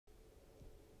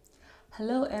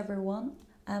Hello everyone,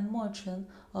 I'm Chen,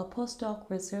 a postdoc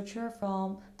researcher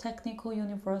from Technical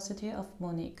University of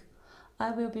Munich.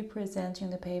 I will be presenting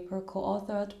the paper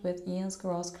co-authored with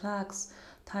Grossklags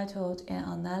titled An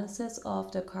Analysis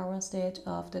of the Current State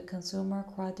of the Consumer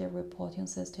Credit Reporting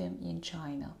System in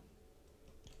China.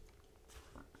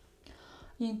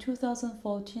 In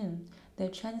 2014, the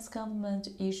Chinese government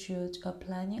issued a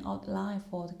planning outline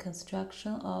for the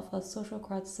construction of a social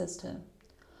credit system.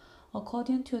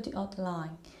 According to the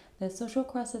outline, the social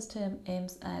credit system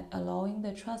aims at allowing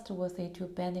the trustworthy to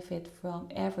benefit from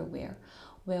everywhere,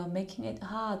 while making it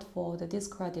hard for the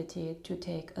discredited to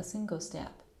take a single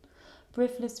step.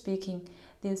 Briefly speaking,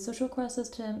 the social credit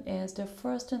system is the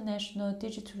first national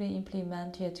digitally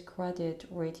implemented credit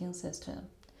rating system.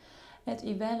 It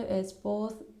evaluates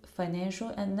both financial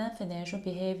and non-financial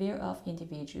behavior of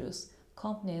individuals,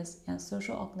 companies, and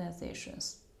social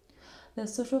organizations. The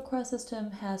social credit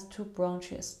system has two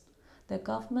branches, the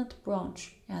government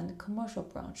branch and the commercial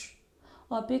branch.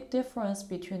 A big difference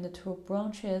between the two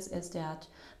branches is that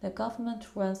the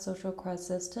government-run social credit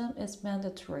system is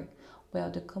mandatory,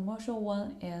 while the commercial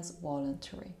one is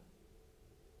voluntary.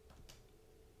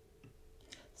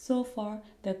 So far,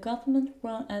 the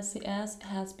government-run SCS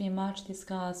has been much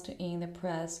discussed in the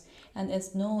press and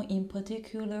is known in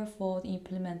particular for the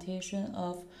implementation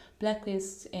of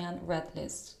blacklists and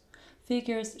redlists.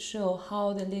 Figures show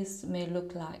how the lists may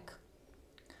look like.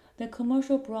 The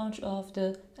commercial branch of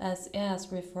the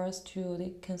SCS refers to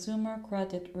the Consumer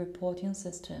Credit Reporting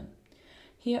System.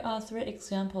 Here are three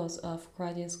examples of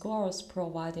credit scores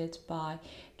provided by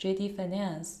JD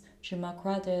Finance, Jima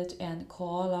Credit, and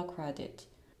Koala Credit.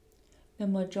 The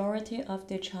majority of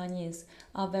the Chinese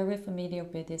are very familiar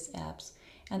with these apps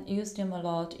and use them a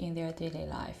lot in their daily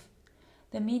life.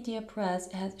 The media press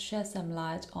has shed some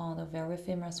light on a very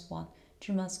famous one,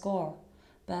 Jima Score,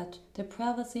 but the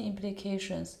privacy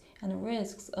implications and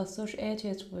risks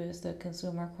associated with the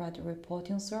consumer credit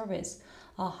reporting service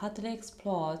are hardly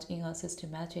explored in a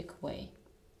systematic way.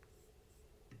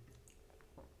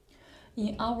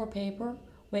 In our paper,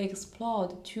 we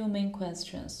explored two main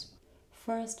questions.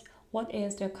 First, what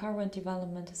is the current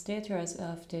development status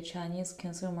of the Chinese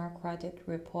consumer credit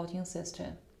reporting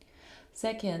system?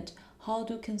 Second, how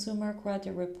do consumer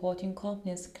credit reporting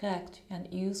companies collect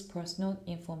and use personal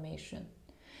information?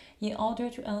 In order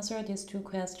to answer these two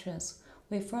questions,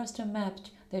 we first mapped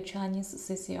the Chinese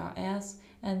CCRS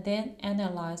and then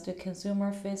analyzed the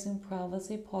consumer-facing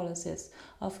privacy policies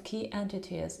of key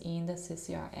entities in the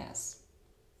CCRS.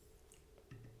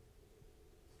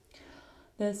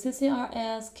 The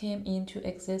CCRS came into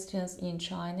existence in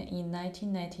China in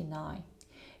 1999.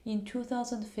 In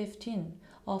 2015,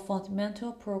 a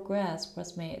fundamental progress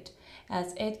was made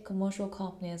as 8 commercial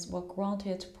companies were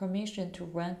granted permission to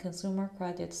run consumer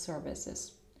credit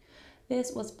services.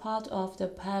 This was part of the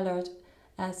pilot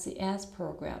SCS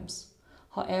programs.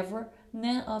 However,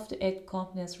 none of the 8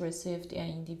 companies received an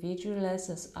individual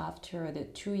license after the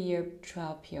 2-year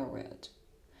trial period.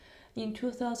 In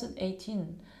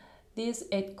 2018, these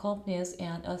 8 companies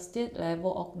and a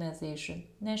state-level organization,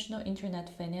 National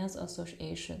Internet Finance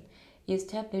Association,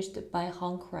 established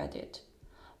Beihang Credit.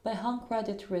 Beihang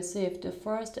Credit received the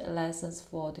first license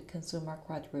for the consumer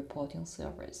credit reporting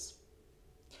service.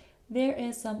 There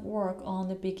is some work on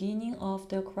the beginning of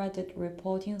the credit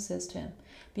reporting system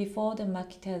before the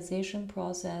marketization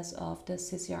process of the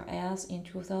CCRS in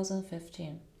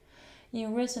 2015.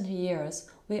 In recent years,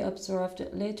 we observed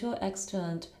little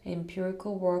extant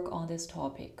empirical work on this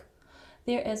topic.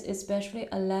 There is especially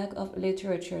a lack of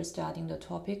literature studying the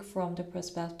topic from the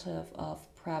perspective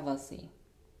of privacy.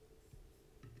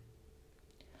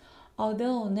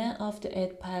 Although none of the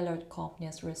 8 pilot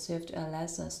companies received a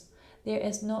license, there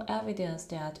is no evidence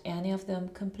that any of them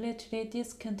completely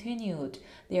discontinued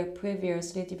their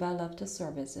previously developed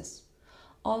services.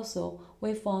 Also,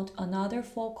 we found another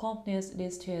 4 companies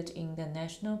listed in the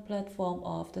national platform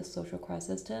of the social credit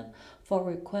system for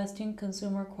requesting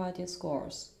consumer credit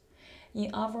scores.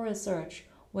 In our research,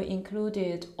 we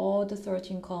included all the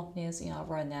 13 companies in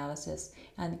our analysis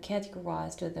and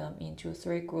categorized them into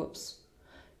 3 groups: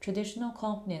 traditional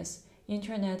companies,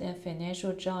 internet and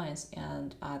financial giants,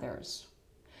 and others.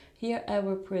 Here I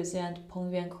will present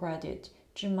Pengyuan Credit,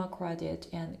 Jima Credit,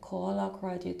 and Koala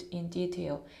Credit in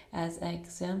detail as an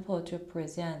example to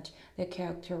present the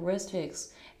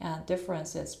characteristics and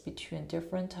differences between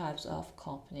different types of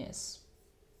companies.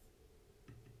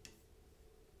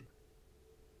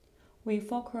 We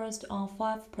focused on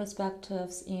 5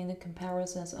 perspectives in the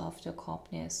comparisons of the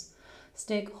companies: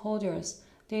 stakeholders,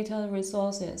 data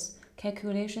resources,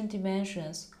 calculation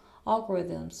dimensions,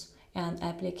 algorithms, and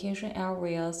application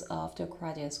areas of the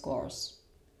credit scores.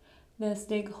 The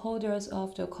stakeholders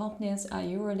of the companies are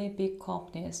usually big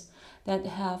companies that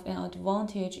have an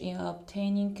advantage in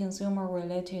obtaining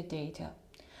consumer-related data.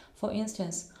 For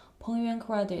instance, Pengyuan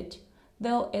Credit,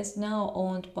 though it's now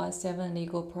owned by 7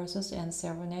 legal persons and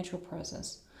several natural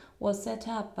persons, was set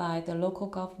up by the local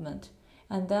government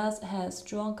and thus has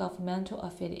strong governmental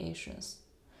affiliations.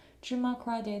 Zhima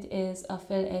Credit is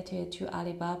affiliated to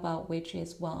Alibaba, which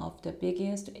is one of the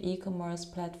biggest e-commerce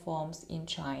platforms in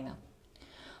China.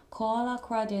 Koala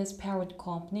Credit's parent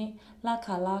company,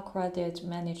 Lakala Credit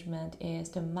Management, is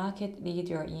the market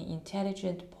leader in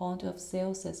intelligent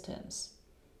point-of-sale systems.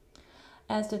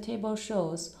 As the table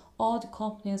shows, all the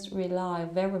companies rely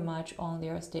very much on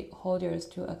their stakeholders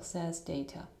to access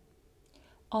data.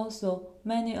 Also,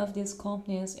 many of these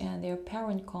companies and their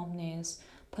parent companies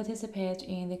participate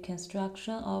in the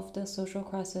construction of the social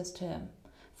credit system,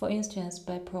 for instance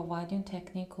by providing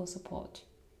technical support.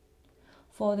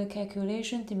 For the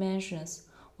calculation dimensions,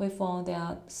 we found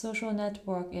that social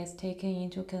network is taken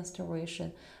into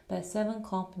consideration by 7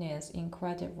 companies in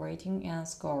credit rating and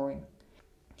scoring.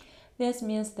 This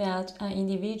means that an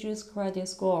individual's credit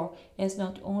score is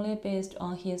not only based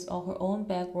on his or her own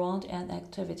background and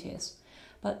activities,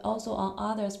 but also on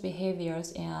others'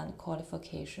 behaviors and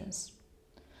qualifications.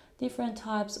 Different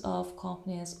types of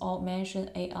companies all mention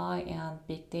AI and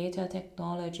big data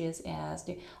technologies as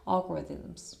the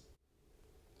algorithms.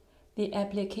 The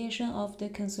application of the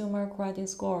consumer credit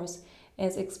scores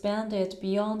is expanded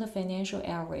beyond the financial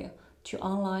area to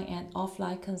online and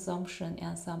offline consumption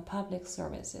and some public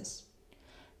services.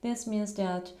 This means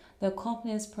that the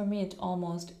companies permit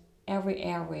almost every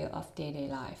area of daily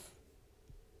life.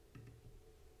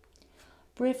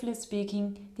 Briefly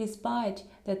speaking, despite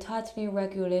the tightly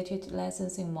regulated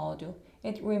licensing model,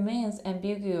 it remains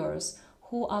ambiguous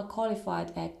who are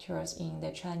qualified actors in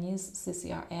the Chinese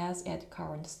CCRS at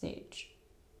current stage.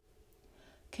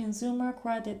 Consumer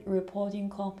credit reporting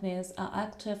companies are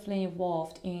actively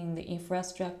involved in the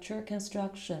infrastructure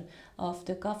construction of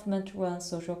the government-run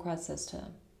social credit system.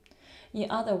 In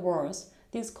other words,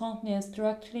 these companies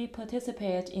directly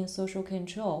participate in social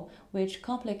control, which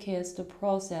complicates the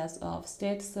process of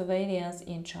state surveillance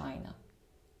in China.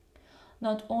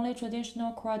 Not only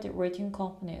traditional credit rating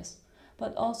companies,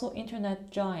 but also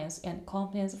internet giants and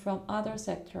companies from other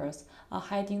sectors are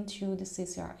heading to the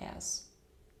CCRS.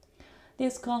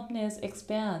 These companies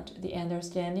expand the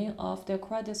understanding of the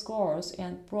credit scores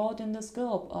and broaden the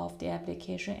scope of the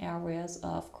application areas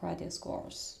of credit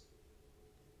scores.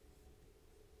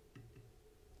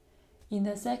 In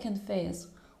the second phase,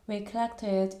 we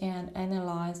collected and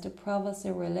analyzed the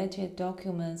privacy-related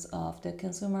documents of the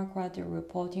consumer credit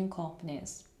reporting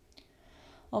companies.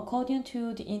 According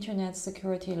to the Internet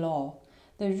Security Law,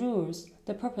 the rules,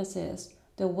 the purposes,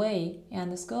 the way,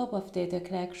 and the scope of data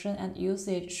collection and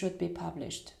usage should be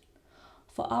published.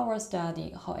 For our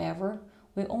study, however,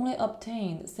 we only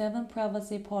obtained 7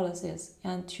 privacy policies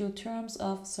and 2 terms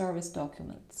of service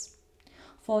documents.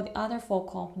 For the other 4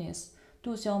 companies,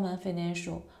 Duxiaomen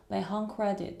Financial, Beihang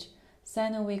Credit,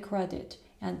 Sinowe Credit,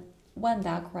 and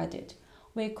Wanda Credit,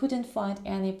 we couldn't find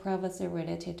any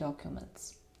privacy-related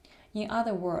documents. In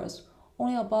other words,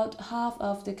 only about half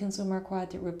of the consumer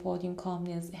credit reporting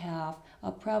companies have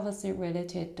a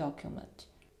privacy-related document.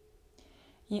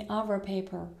 In our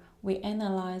paper, we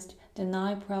analyzed the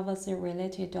 9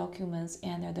 privacy-related documents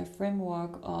under the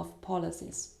framework of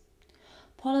policies.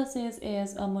 Policies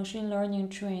is a machine learning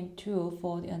trained tool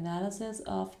for the analysis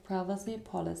of privacy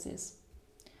policies.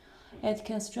 It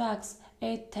constructs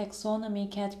 8 taxonomy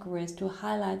categories to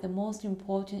highlight the most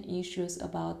important issues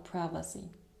about privacy.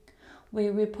 We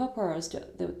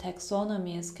repurposed the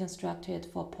taxonomies constructed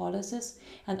for policies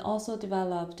and also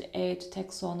developed 8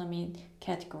 taxonomy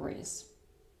categories.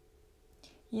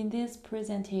 In this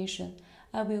presentation,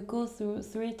 I will go through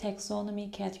 3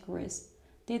 taxonomy categories: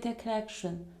 data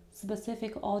collection,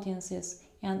 specific audiences,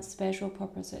 and special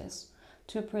purposes,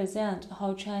 to present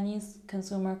how Chinese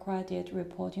consumer credit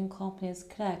reporting companies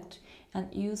collect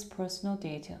and use personal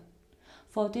data.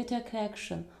 For data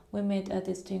collection, we made a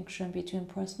distinction between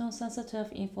personal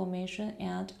sensitive information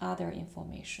and other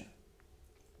information.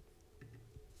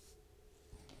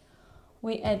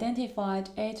 We identified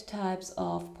 8 types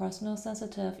of personal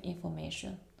sensitive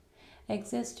information.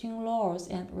 Existing laws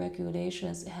and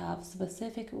regulations have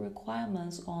specific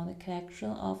requirements on the collection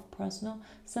of personal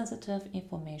sensitive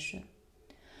information.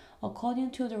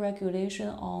 According to the regulation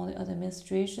on the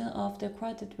administration of the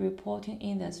credit reporting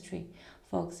industry,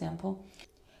 for example,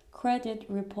 credit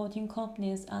reporting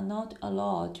companies are not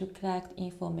allowed to collect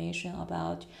information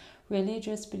about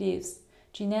religious beliefs,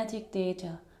 genetic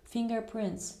data,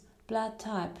 fingerprints, blood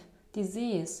type,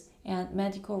 disease, and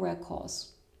medical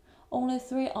records. Only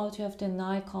 3 out of the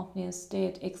 9 companies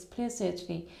state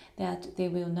explicitly that they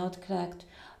will not collect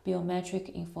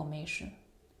biometric information.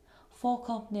 4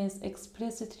 companies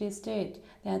explicitly state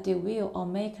that they will or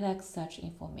may collect such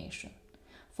information.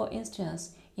 For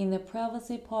instance, in the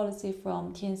privacy policy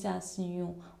from Tianxia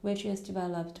Xinyun, which is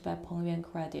developed by Pengyuan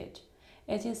Credit,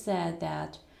 it is said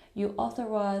that you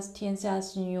authorize Tianxia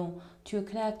Xinyun to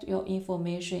collect your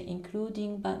information,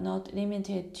 including but not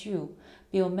limited to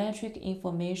biometric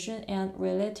information and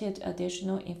related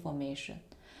additional information.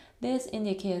 This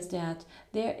indicates that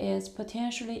there is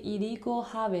potentially illegal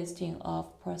harvesting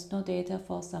of personal data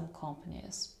for some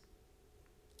companies.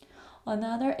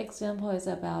 Another example is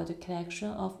about the collection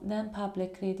of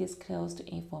non-publicly disclosed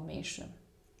information.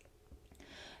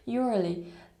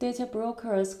 Usually, data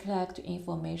brokers collect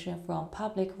information from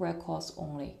public records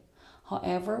only.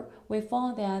 However, we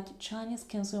found that Chinese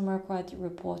consumer credit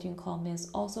reporting companies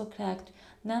also collect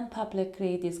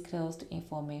non-publicly disclosed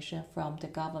information from the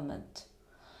government.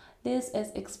 This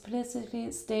is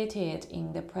explicitly stated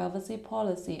in the privacy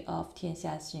policy of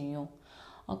Tianxia Xinyun.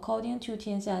 According to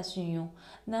Tianxia Xinyun,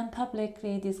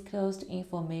 non-publicly disclosed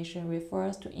information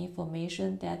refers to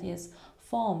information that is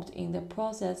formed in the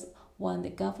process when the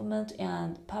government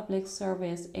and public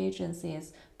service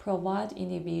agencies provide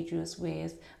individuals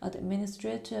with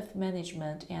administrative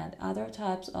management and other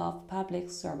types of public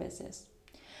services.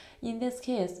 In this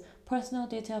case, personal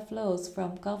data flows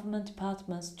from government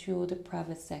departments to the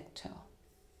private sector.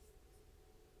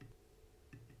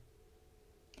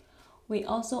 We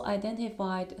also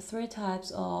identified 3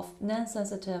 types of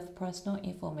non-sensitive personal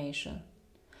information.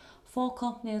 4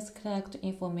 companies collect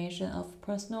information of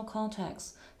personal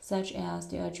contacts, such as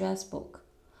the address book.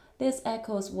 This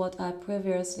echoes what I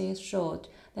previously showed,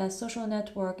 that social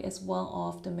network is one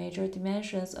of the major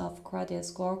dimensions of credit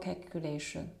score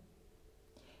calculation.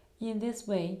 In this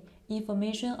way,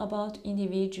 information about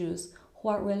individuals who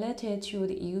are related to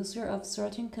the user of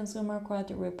certain consumer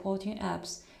credit reporting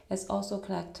apps is also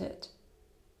collected.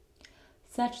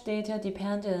 Such data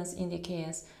dependence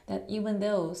indicates that even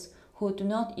those who do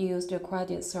not use the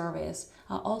credit service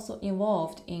are also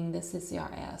involved in the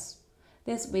CCRS.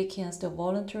 This weakens the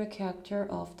voluntary character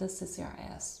of the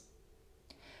CCRS.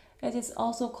 It is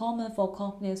also common for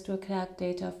companies to collect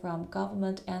data from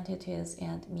government entities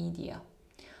and media.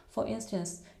 For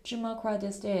instance, Zhima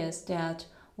Credit states that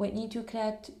we need to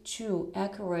collect true,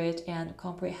 accurate, and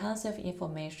comprehensive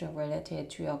information related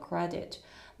to your credit,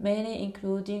 mainly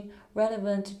including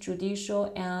relevant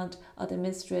judicial and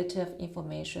administrative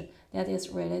information that is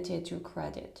related to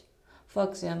credit. For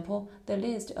example, the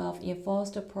list of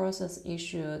enforced persons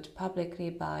issued publicly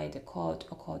by the court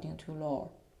according to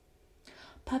law.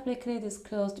 Publicly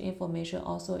disclosed information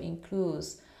also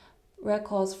includes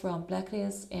records from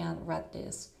blacklists and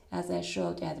redlists, as I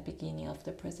showed at the beginning of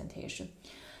the presentation.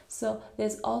 So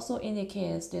this also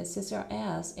indicates that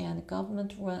CCRS and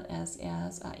government-run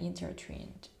SS are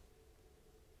intertwined.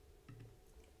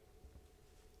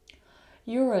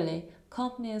 Usually,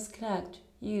 companies collect,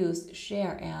 use,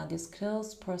 share, and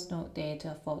disclose personal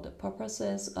data for the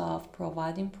purposes of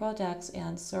providing products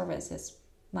and services,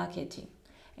 marketing,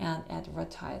 and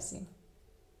advertising.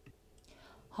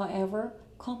 However,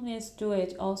 companies do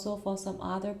it also for some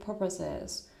other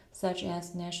purposes, such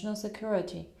as national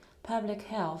security, public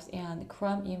health, and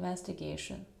crime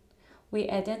investigation. We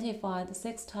identified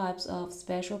 6 types of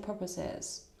special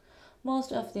purposes.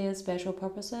 Most of these special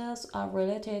purposes are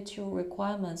related to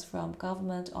requirements from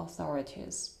government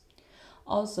authorities.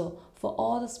 Also, for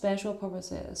all the special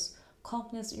purposes,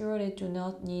 companies usually do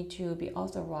not need to be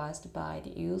authorized by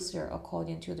the user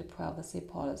according to the privacy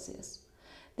policies.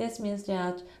 This means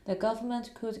that the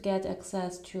government could get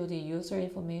access to the user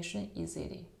information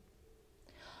easily.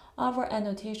 Our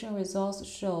annotation results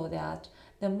show that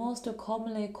the most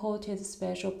commonly quoted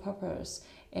special purpose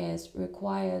is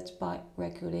required by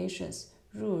regulations,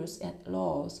 rules, and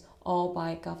laws, or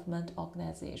by government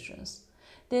organizations.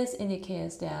 This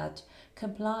indicates that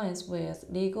compliance with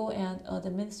legal and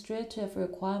administrative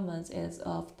requirements is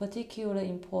of particular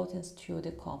importance to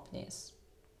the companies.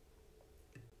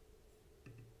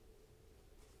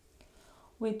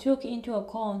 We took into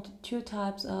account 2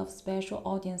 types of special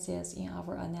audiences in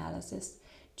our analysis: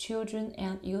 children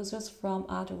and users from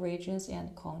other regions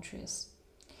and countries.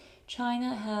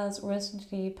 China has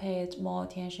recently paid more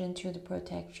attention to the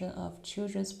protection of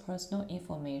children's personal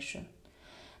information.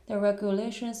 The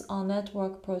regulations on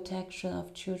network protection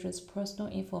of children's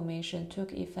personal information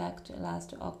took effect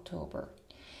last October.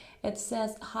 It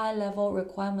sets high-level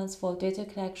requirements for data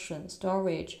collection,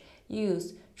 storage,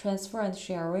 use, transfer and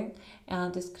sharing,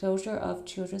 and disclosure of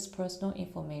children's personal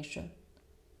information.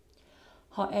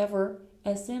 However,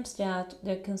 it seems that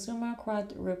the consumer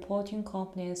credit reporting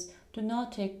companies do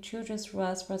not take children's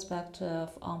rights perspective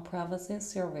on privacy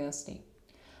seriously.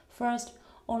 First,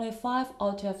 only 5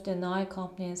 out of the 9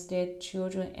 companies state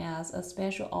children as a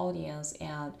special audience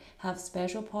and have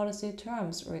special policy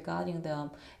terms regarding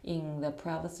them in the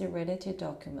privacy-related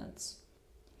documents.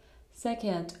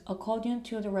 Second, according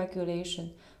to the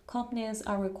regulation, companies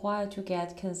are required to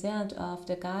get consent of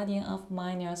the guardian of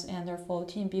minors under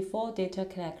 14 before data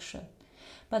collection.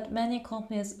 But many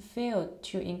companies fail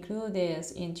to include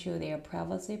this into their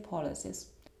privacy policies.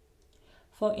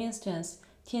 For instance,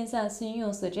 Tianxia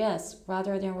Xinyou suggests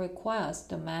rather than requires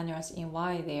the minors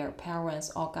invite their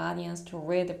parents or guardians to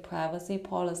read the privacy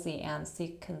policy and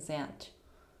seek consent.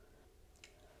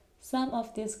 Some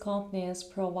of these companies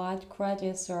provide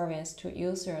credit service to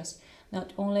users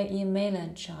not only in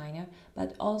mainland China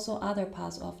but also other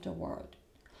parts of the world.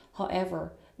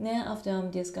 However, none of them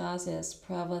discusses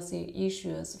privacy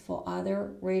issues for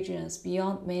other regions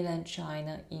beyond mainland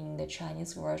China in the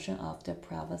Chinese version of the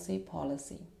privacy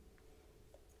policy.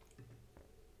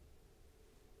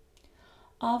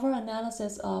 Our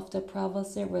analysis of the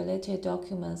privacy-related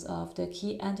documents of the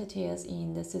key entities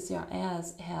in the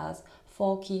CCRS has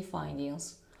 4 key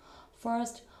findings.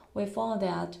 First, we found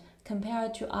that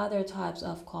compared to other types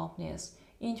of companies,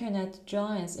 Internet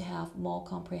giants have more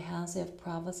comprehensive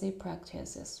privacy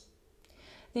practices.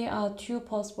 There are 2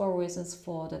 possible reasons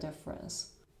for the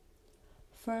difference.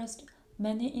 First,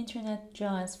 many Internet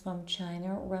giants from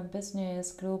China run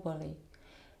business globally.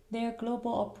 Their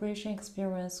global operation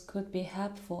experience could be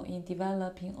helpful in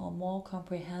developing a more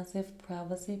comprehensive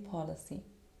privacy policy.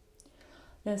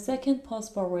 The second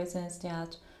possible reason is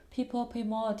that people pay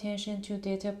more attention to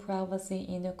data privacy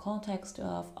in the context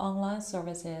of online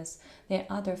services than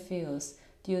other fields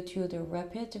due to the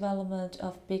rapid development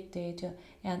of big data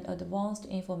and advanced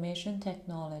information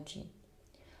technology.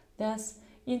 Thus,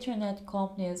 Internet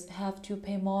companies have to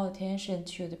pay more attention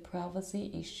to the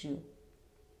privacy issue.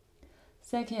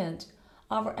 Second,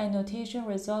 our annotation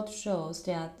result shows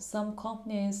that some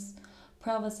companies'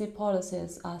 privacy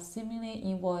policies are seemingly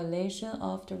in violation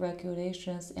of the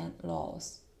regulations and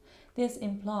laws. This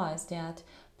implies that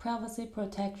privacy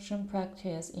protection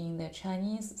practice in the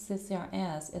Chinese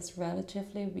CCRS is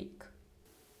relatively weak.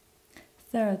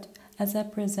 Third, as I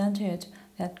presented,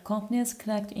 that companies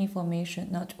collect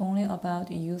information not only about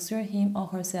the user him or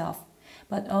herself,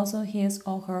 but also his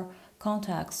or her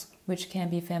contacts, which can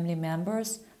be family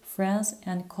members, friends,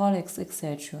 and colleagues,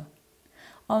 etc.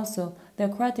 Also, the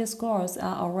credit scores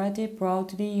are already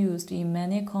broadly used in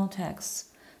many contexts,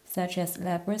 such as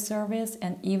library service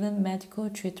and even medical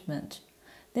treatment.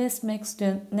 This makes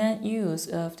the non-use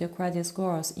of the credit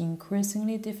scores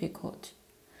increasingly difficult.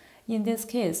 In this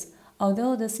case,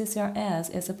 although the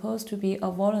CCRS is supposed to be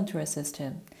a voluntary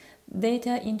system,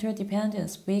 data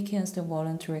interdependence weakens the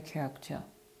voluntary character.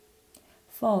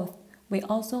 Fourth, we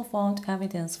also found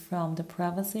evidence from the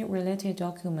privacy-related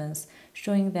documents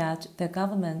showing that the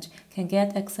government can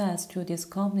get access to these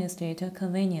companies' data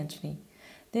conveniently.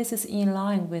 This is in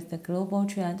line with the global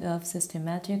trend of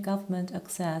systematic government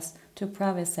access to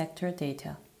private sector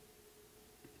data.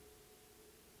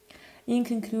 In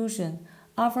conclusion,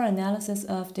 our analysis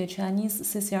of the Chinese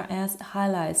CCRS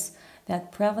highlights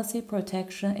that privacy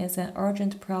protection is an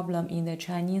urgent problem in the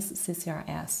Chinese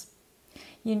CCRS.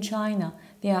 In China,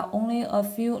 there are only a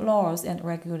few laws and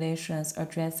regulations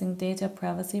addressing data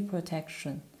privacy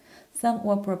protection. Some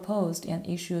were proposed and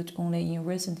issued only in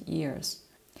recent years.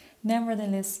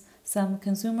 Nevertheless, some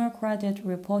consumer credit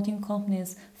reporting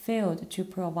companies failed to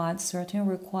provide certain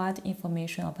required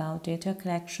information about data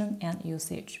collection and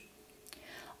usage.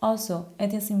 Also,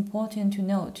 it is important to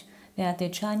note that the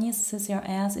Chinese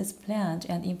CCRS is planned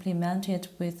and implemented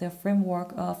with the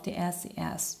framework of the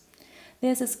SCS.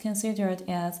 This is considered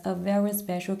as a very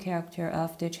special character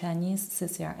of the Chinese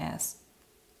CCRS.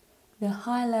 The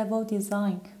high-level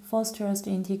design fosters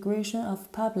the integration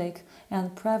of public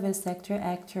and private sector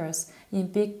actors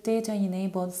in big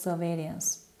data-enabled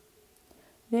surveillance.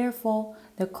 Therefore,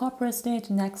 the corporate-state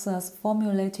nexus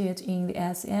formulated in the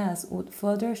SCS would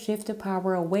further shift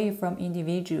power away from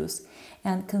individuals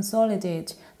and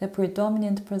consolidate the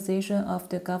predominant position of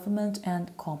the government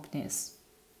and companies.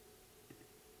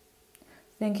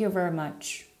 Thank you very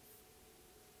much.